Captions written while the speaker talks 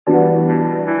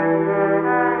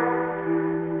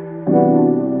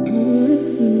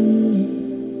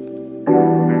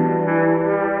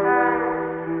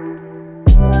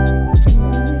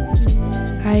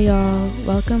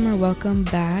welcome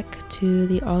back to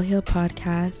the All Heal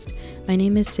podcast. My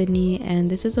name is Sydney,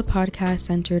 and this is a podcast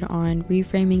centered on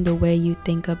reframing the way you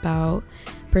think about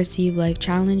perceived life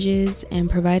challenges and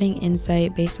providing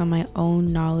insight based on my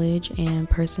own knowledge and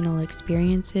personal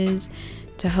experiences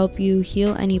to help you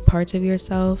heal any parts of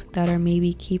yourself that are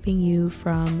maybe keeping you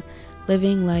from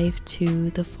living life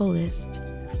to the fullest.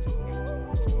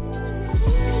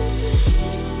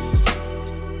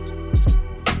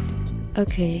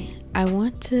 Okay, I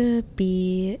want to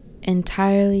be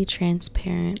entirely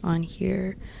transparent on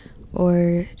here,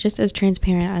 or just as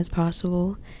transparent as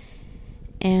possible.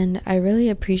 And I really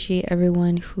appreciate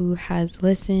everyone who has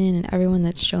listened and everyone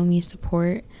that's shown me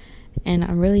support, and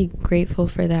I'm really grateful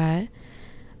for that.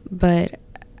 But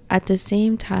at the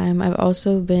same time, I've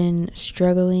also been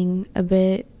struggling a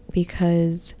bit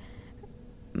because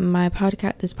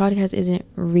this podcast isn't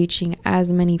reaching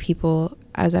as many people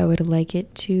as I would like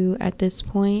it to at this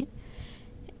point.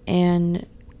 And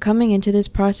coming into this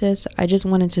process, I just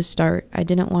wanted to start. I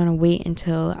didn't want to wait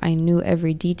until I knew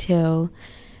every detail.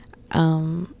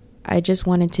 I just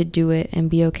wanted to do it and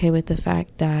be okay with the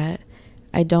fact that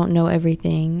I don't know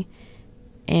everything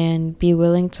and be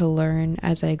willing to learn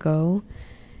as I go.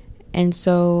 And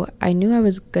so I knew I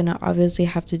was gonna obviously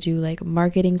have to do like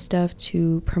marketing stuff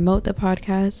to promote the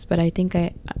podcast, but I think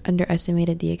I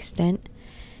underestimated the extent.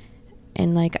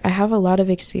 And like I have a lot of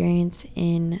experience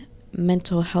in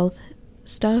mental health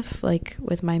stuff, like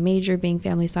with my major being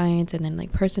family science, and then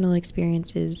like personal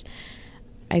experiences.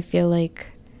 I feel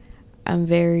like I'm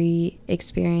very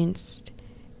experienced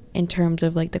in terms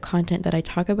of like the content that I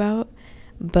talk about,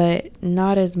 but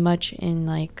not as much in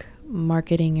like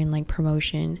marketing and like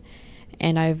promotion.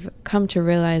 And I've come to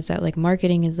realize that like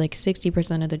marketing is like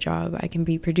 60% of the job. I can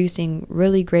be producing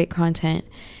really great content,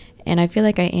 and I feel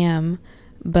like I am,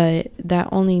 but that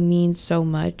only means so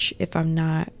much if I'm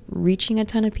not reaching a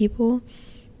ton of people.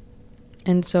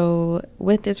 And so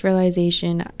with this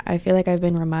realization, I feel like I've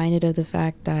been reminded of the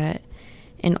fact that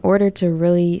in order to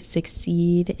really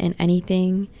succeed in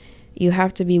anything, you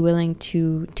have to be willing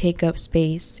to take up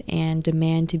space and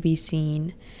demand to be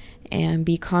seen and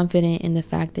be confident in the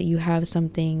fact that you have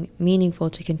something meaningful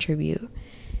to contribute.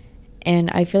 And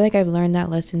I feel like I've learned that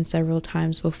lesson several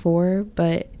times before,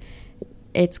 but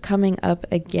it's coming up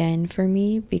again for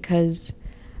me because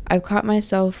I've caught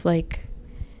myself like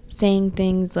saying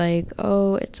things like,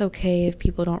 oh, it's okay if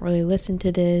people don't really listen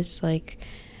to this, like,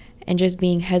 and just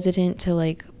being hesitant to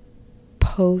like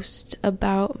post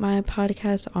about my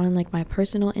podcast on like my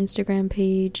personal Instagram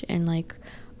page and like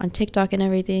on TikTok and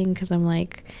everything, because I'm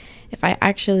like, if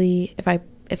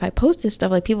I post this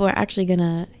stuff, like people are actually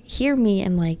gonna hear me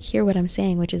and like hear what I'm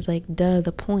saying, which is like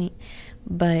the point.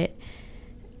 But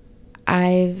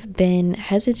I've been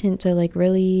hesitant to like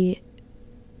really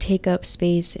take up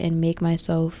space and make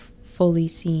myself fully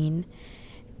seen.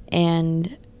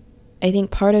 And I think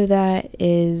part of that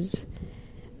is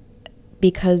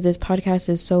because this podcast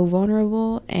is so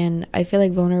vulnerable, and I feel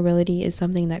like vulnerability is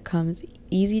something that comes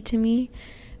easy to me,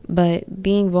 but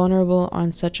being vulnerable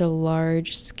on such a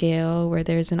large scale where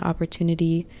there's an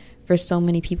opportunity for so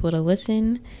many people to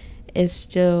listen is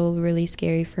still really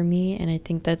scary for me. And I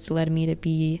think that's led me to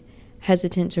be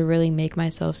hesitant to really make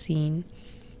myself seen.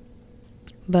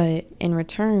 But in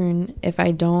return, if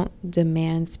I don't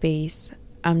demand space,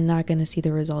 I'm not going to see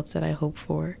the results that I hope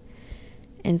for.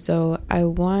 And so I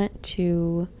want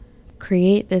to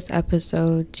create this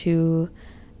episode to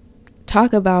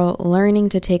talk about learning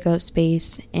to take up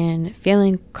space and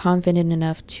feeling confident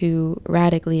enough to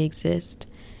radically exist.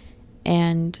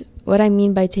 And what I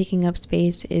mean by taking up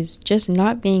space is just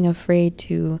not being afraid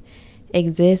to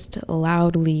exist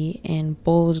loudly and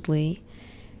boldly.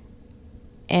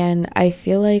 And I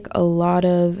feel like a lot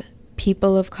of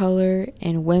people of color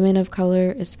and women of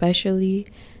color especially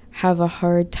have a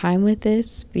hard time with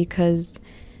this because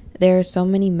there are so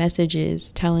many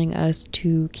messages telling us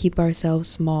to keep ourselves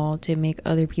small to make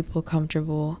other people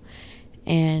comfortable,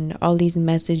 and all these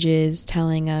messages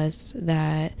telling us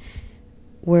that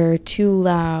we're too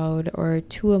loud or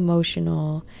too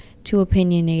emotional, too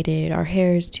opinionated, our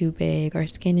hair is too big, our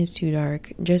skin is too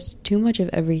dark, just too much of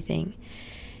everything.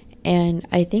 And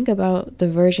I think about the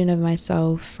version of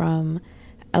myself from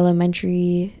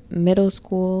elementary, middle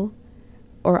school,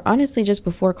 or honestly just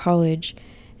before college.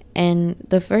 And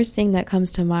the first thing that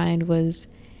comes to mind was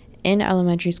in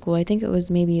elementary school. I think it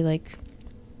was maybe like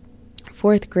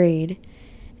 4th grade.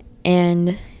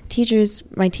 And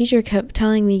my teacher kept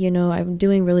telling me, I'm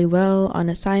doing really well on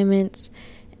assignments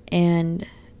and,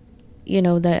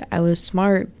 that I was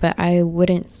smart, but I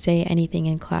wouldn't say anything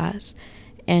in class.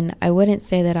 And I wouldn't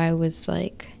say that I was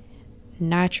like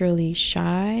naturally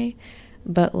shy,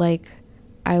 but like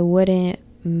I wouldn't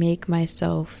make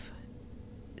myself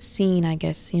seen, I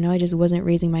guess. I just wasn't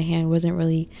raising my hand, wasn't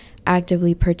really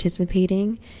actively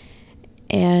participating.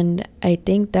 And I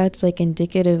think that's like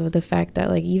indicative of the fact that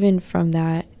like even from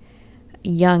that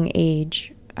young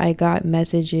age, I got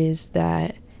messages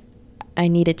that I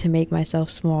needed to make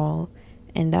myself small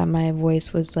and that my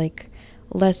voice was like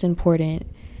less important.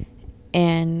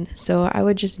 And so I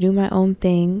would just do my own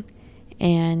thing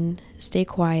and stay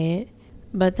quiet.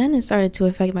 But then it started to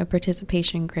affect my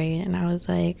participation grade, and I was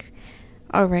like,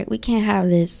 all right, we can't have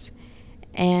this.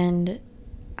 And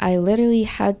I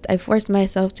forced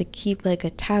myself to keep like a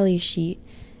tally sheet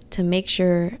to make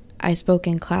sure I spoke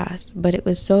in class, but it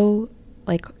was so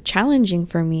like challenging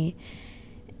for me.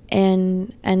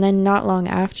 And then not long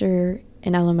after,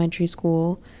 in elementary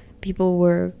school, people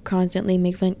were constantly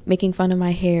making fun of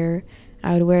my hair.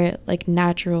 I would wear it like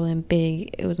natural and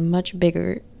big. It was much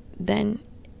bigger than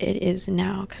it is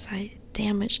now because I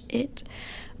damaged it.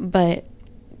 But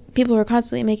people were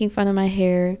constantly making fun of my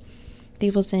hair.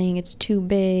 People saying it's too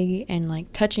big and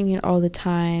like touching it all the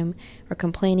time, or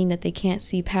complaining that they can't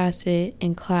see past it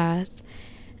in class.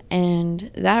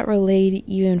 And that relayed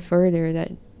even further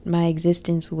that my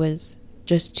existence was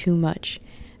just too much.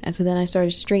 And so then I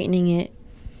started straightening it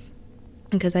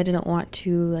because I didn't want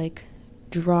to like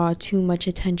draw too much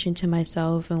attention to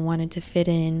myself and wanted to fit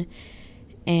in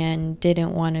and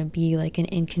didn't want to be like an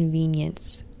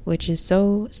inconvenience, which is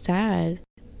so sad.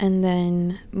 And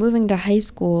then moving to high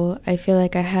school, I feel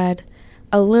like I had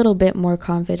a little bit more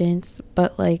confidence,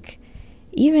 but like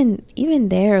even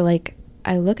there, like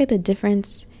I look at the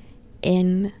difference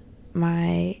in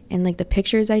like the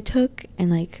pictures I took and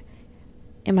like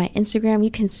in my Instagram, you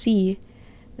can see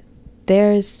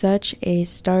there's such a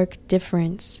stark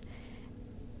difference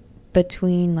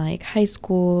between like high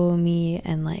school me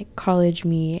and like college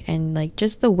me, and like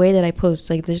just the way that I post.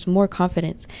 Like there's more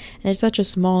confidence, and it's such a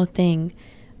small thing,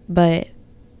 but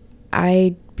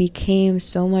I became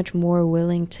so much more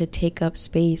willing to take up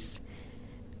space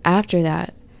after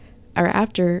that, or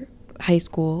after high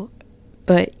school.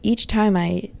 But each time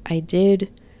I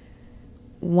did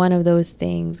one of those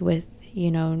things with,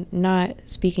 not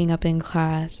speaking up in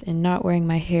class and not wearing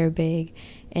my hair big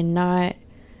and not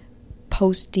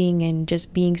posting and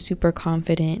just being super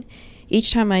confident.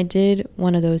 Each time I did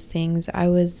one of those things, I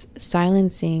was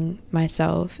silencing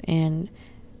myself and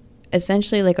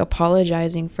essentially like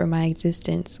apologizing for my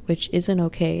existence, which isn't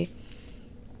okay.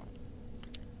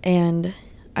 And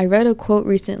I read a quote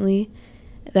recently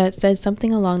that said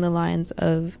something along the lines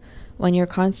of, when you're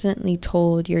constantly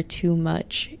told you're too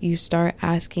much, you start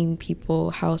asking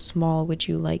people, how small would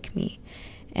you like me?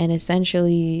 And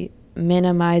essentially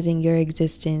minimizing your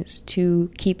existence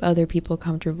to keep other people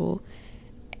comfortable.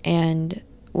 And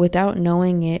without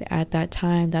knowing it at that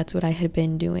time, that's what I had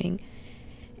been doing.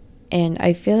 And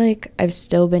I feel like I've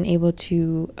still been able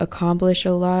to accomplish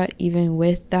a lot even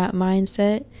with that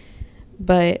mindset,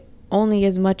 but only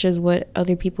as much as what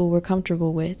other people were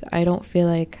comfortable with. I don't feel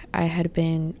like I had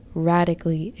been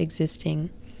radically existing.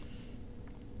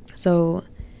 So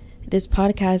this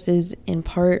podcast is in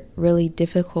part really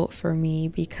difficult for me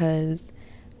because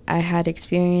I had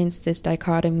experienced this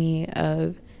dichotomy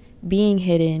of being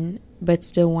hidden but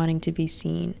still wanting to be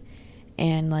seen.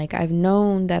 And like I've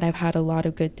known that I've had a lot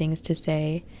of good things to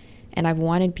say, and I've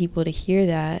wanted people to hear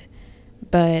that,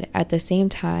 but at the same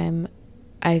time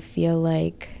I feel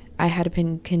like I had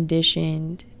been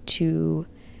conditioned to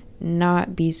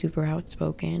not be super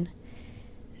outspoken.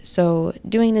 So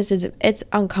doing this it's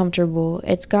uncomfortable.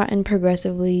 It's gotten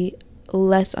progressively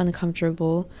less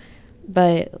uncomfortable,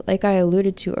 but like I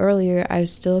alluded to earlier, I've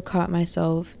still caught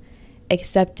myself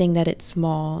accepting that it's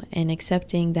small and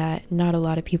accepting that not a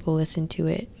lot of people listen to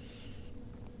it.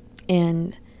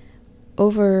 And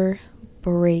over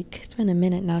break, it's been a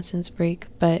minute now since break,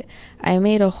 but I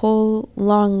made a whole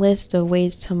long list of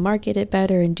ways to market it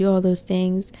better and do all those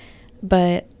things,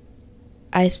 but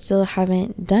I still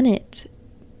haven't done it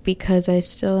because I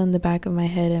still, in the back of my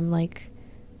head, I'm like,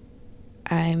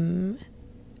 I'm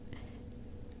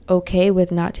okay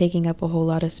with not taking up a whole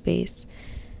lot of space.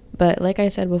 But like I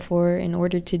said before, in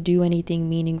order to do anything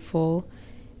meaningful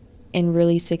and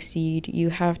really succeed, you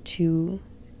have to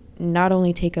not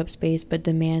only take up space, but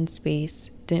demand space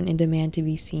and demand to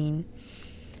be seen.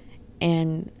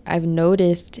 And I've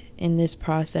noticed in this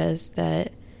process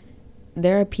that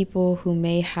there are people who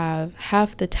may have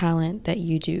half the talent that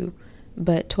you do,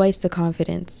 but twice the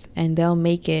confidence, and they'll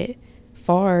make it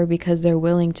far because they're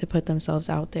willing to put themselves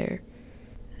out there.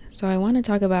 So I want to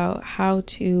talk about how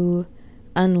to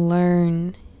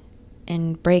unlearn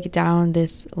and break down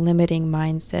this limiting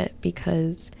mindset,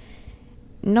 because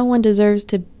no one deserves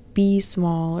to be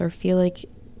small or feel like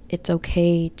it's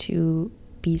okay to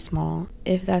be small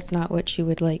if that's not what you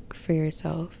would like for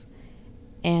yourself.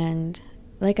 And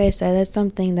like I said, that's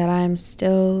something that I'm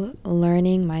still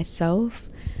learning myself,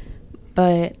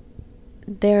 but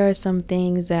there are some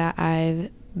things that I've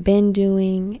been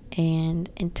doing and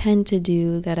intend to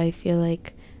do that I feel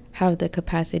like have the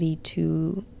capacity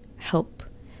to help.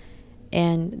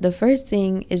 And the first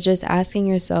thing is just asking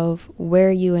yourself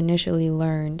where you initially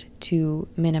learned to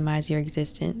minimize your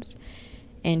existence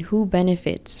and who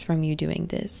benefits from you doing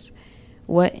this.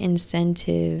 What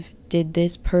incentive did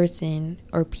this person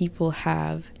or people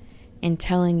have in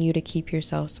telling you to keep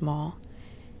yourself small?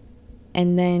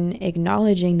 And then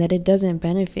acknowledging that it doesn't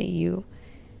benefit you.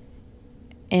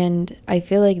 And I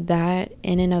feel like that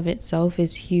in and of itself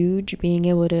is huge, being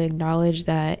able to acknowledge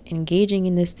that engaging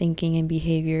in this thinking and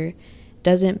behavior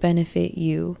doesn't benefit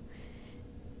you.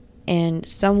 And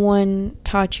someone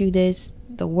taught you this,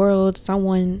 the world,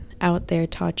 someone out there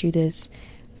taught you this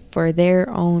for their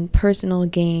own personal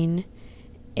gain,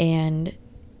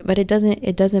 but it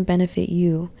doesn't benefit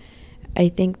you. I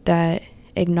think that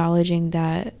acknowledging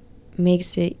that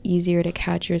makes it easier to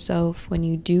catch yourself when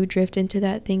you do drift into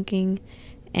that thinking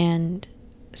and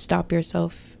stop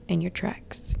yourself in your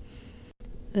tracks.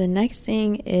 The next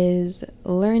thing is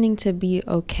learning to be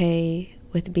okay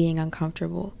with being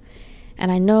uncomfortable. And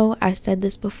I know I've said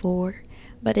this before,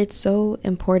 but it's so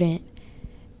important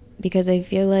because I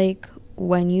feel like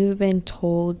when you've been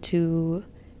told to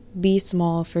be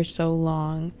small for so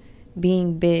long,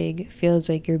 being big feels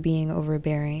like you're being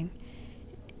overbearing.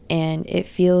 And it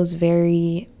feels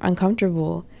very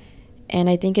uncomfortable. And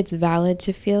I think it's valid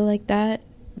to feel like that.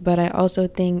 But I also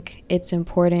think it's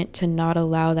important to not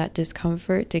allow that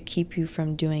discomfort to keep you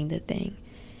from doing the thing.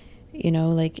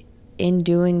 Like in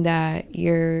doing that,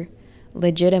 you're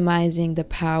legitimizing the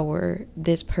power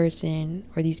this person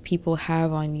or these people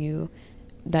have on you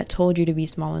that told you to be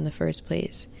small in the first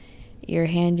place. You're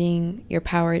handing your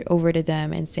power over to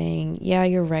them and saying, yeah,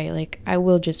 you're right. Like, I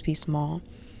will just be small.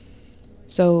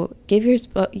 So give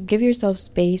yourself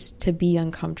space to be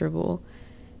uncomfortable,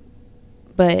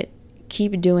 but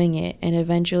keep doing it, and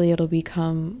eventually it'll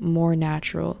become more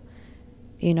natural.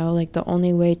 Like the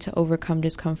only way to overcome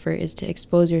discomfort is to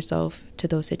expose yourself to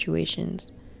those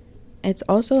situations. It's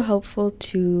also helpful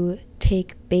to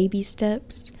take baby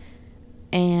steps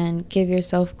and give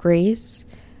yourself grace,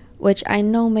 which I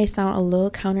know may sound a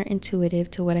little counterintuitive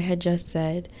to what I had just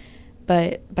said,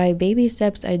 but by baby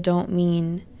steps, I don't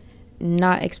mean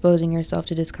not exposing yourself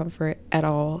to discomfort at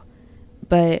all,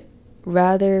 but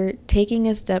rather taking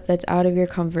a step that's out of your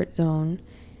comfort zone,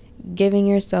 giving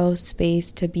yourself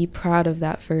space to be proud of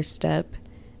that first step,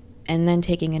 and then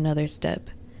taking another step.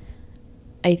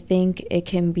 I think it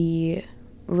can be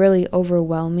really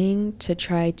overwhelming to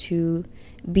try to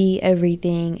be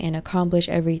everything and accomplish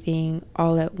everything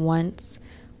all at once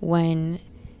when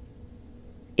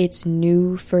it's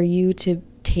new for you to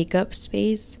take up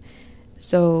space.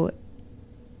 So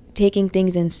taking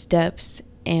things in steps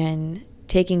and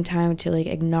taking time to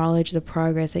acknowledge the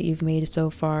progress that you've made so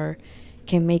far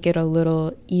can make it a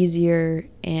little easier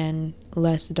and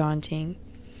less daunting.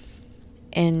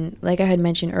 And like I had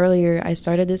mentioned earlier, I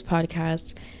started this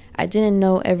podcast. I didn't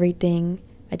know everything.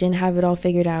 I didn't have it all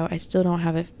figured out. I still don't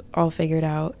have it all figured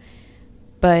out.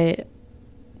 But,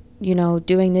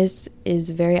 doing this is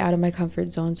very out of my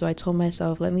comfort zone. So I told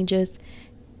myself, let me just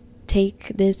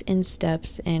take this in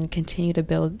steps and continue to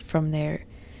build from there.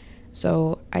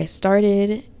 So I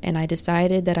started and I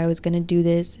decided that I was going to do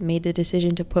this, made the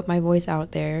decision to put my voice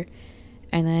out there.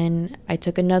 And then I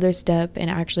took another step and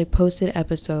actually posted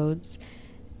episodes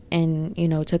and,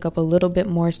 took up a little bit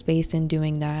more space in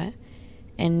doing that.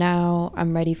 And now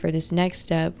I'm ready for this next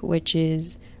step, which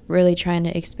is really trying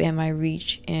to expand my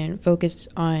reach and focus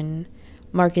on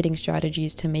marketing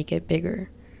strategies to make it bigger.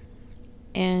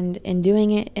 And in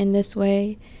doing it in this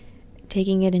way,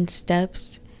 taking it in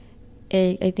steps,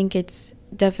 I think it's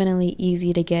definitely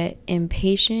easy to get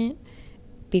impatient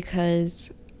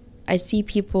because I see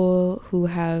people who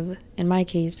have, in my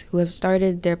case, who have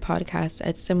started their podcasts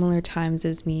at similar times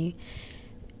as me,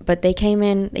 but they came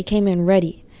in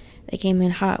ready. They came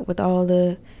in hot with all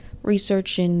the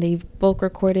research, and they've bulk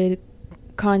recorded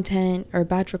content or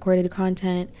batch recorded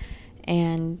content,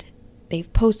 and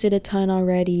they've posted a ton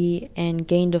already and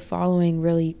gained a following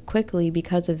really quickly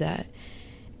because of that.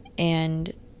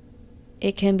 And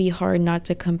it can be hard not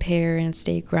to compare and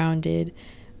stay grounded,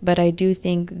 but I do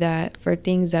think that for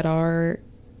things that are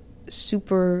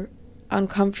super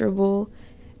uncomfortable,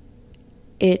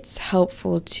 it's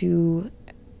helpful to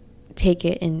take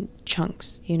it in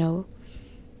chunks,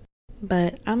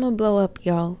 But I'm gonna blow up,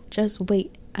 y'all. Just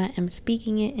wait. I am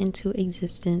speaking it into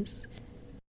existence.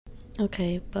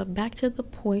 Okay, but back to the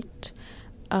point.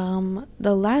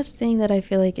 The last thing that I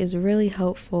feel like is really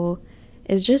helpful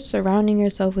is just surrounding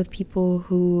yourself with people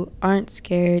who aren't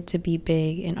scared to be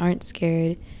big and aren't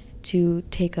scared to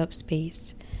take up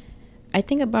space. I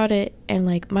think about it, and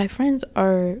like, my friends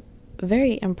are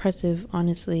very impressive,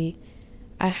 honestly.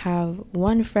 I have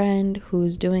one friend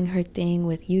who's doing her thing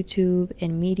with YouTube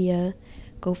and media.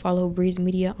 Go follow Breeze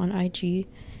Media on IG.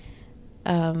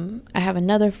 I have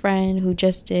another friend who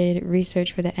just did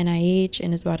research for the NIH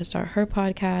and is about to start her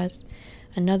podcast.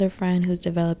 Another friend who's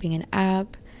developing an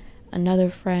app. Another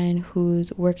friend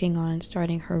who's working on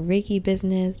starting her Reiki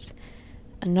business.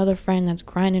 Another friend that's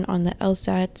grinding on the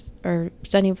LSATs or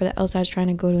studying for the LSATs, trying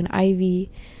to go to an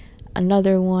Ivy.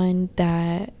 Another one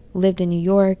that lived in New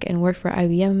York and worked for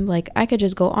IBM. Like, I could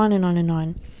just go on and on and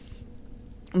on.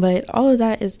 But all of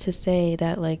that is to say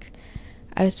that, like,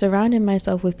 I've surrounded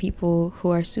myself with people who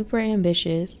are super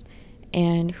ambitious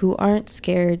and who aren't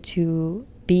scared to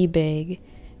be big.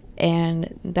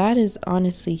 And that is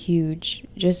honestly huge.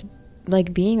 Just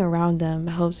like being around them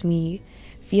helps me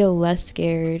feel less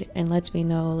scared and lets me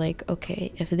know, like,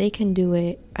 okay, if they can do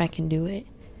it, I can do it.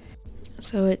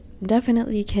 So it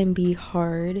definitely can be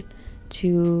hard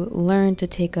to learn to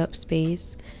take up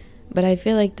space, but I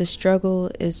feel like the struggle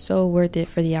is so worth it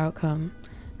for the outcome.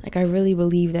 Like, I really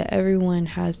believe that everyone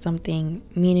has something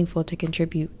meaningful to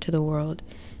contribute to the world.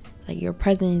 Like, your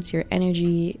presence, your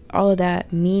energy, all of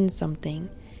that means something.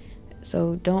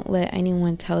 So don't let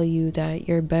anyone tell you that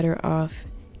you're better off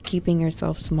keeping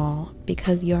yourself small,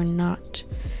 because you're not.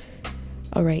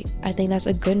 Alright, I think that's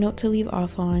a good note to leave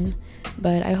off on.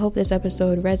 But I hope this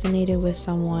episode resonated with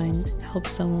someone, helped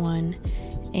someone,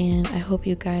 and I hope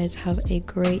you guys have a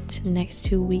great next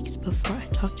 2 weeks before I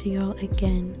talk to y'all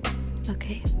again.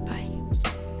 Okay, bye.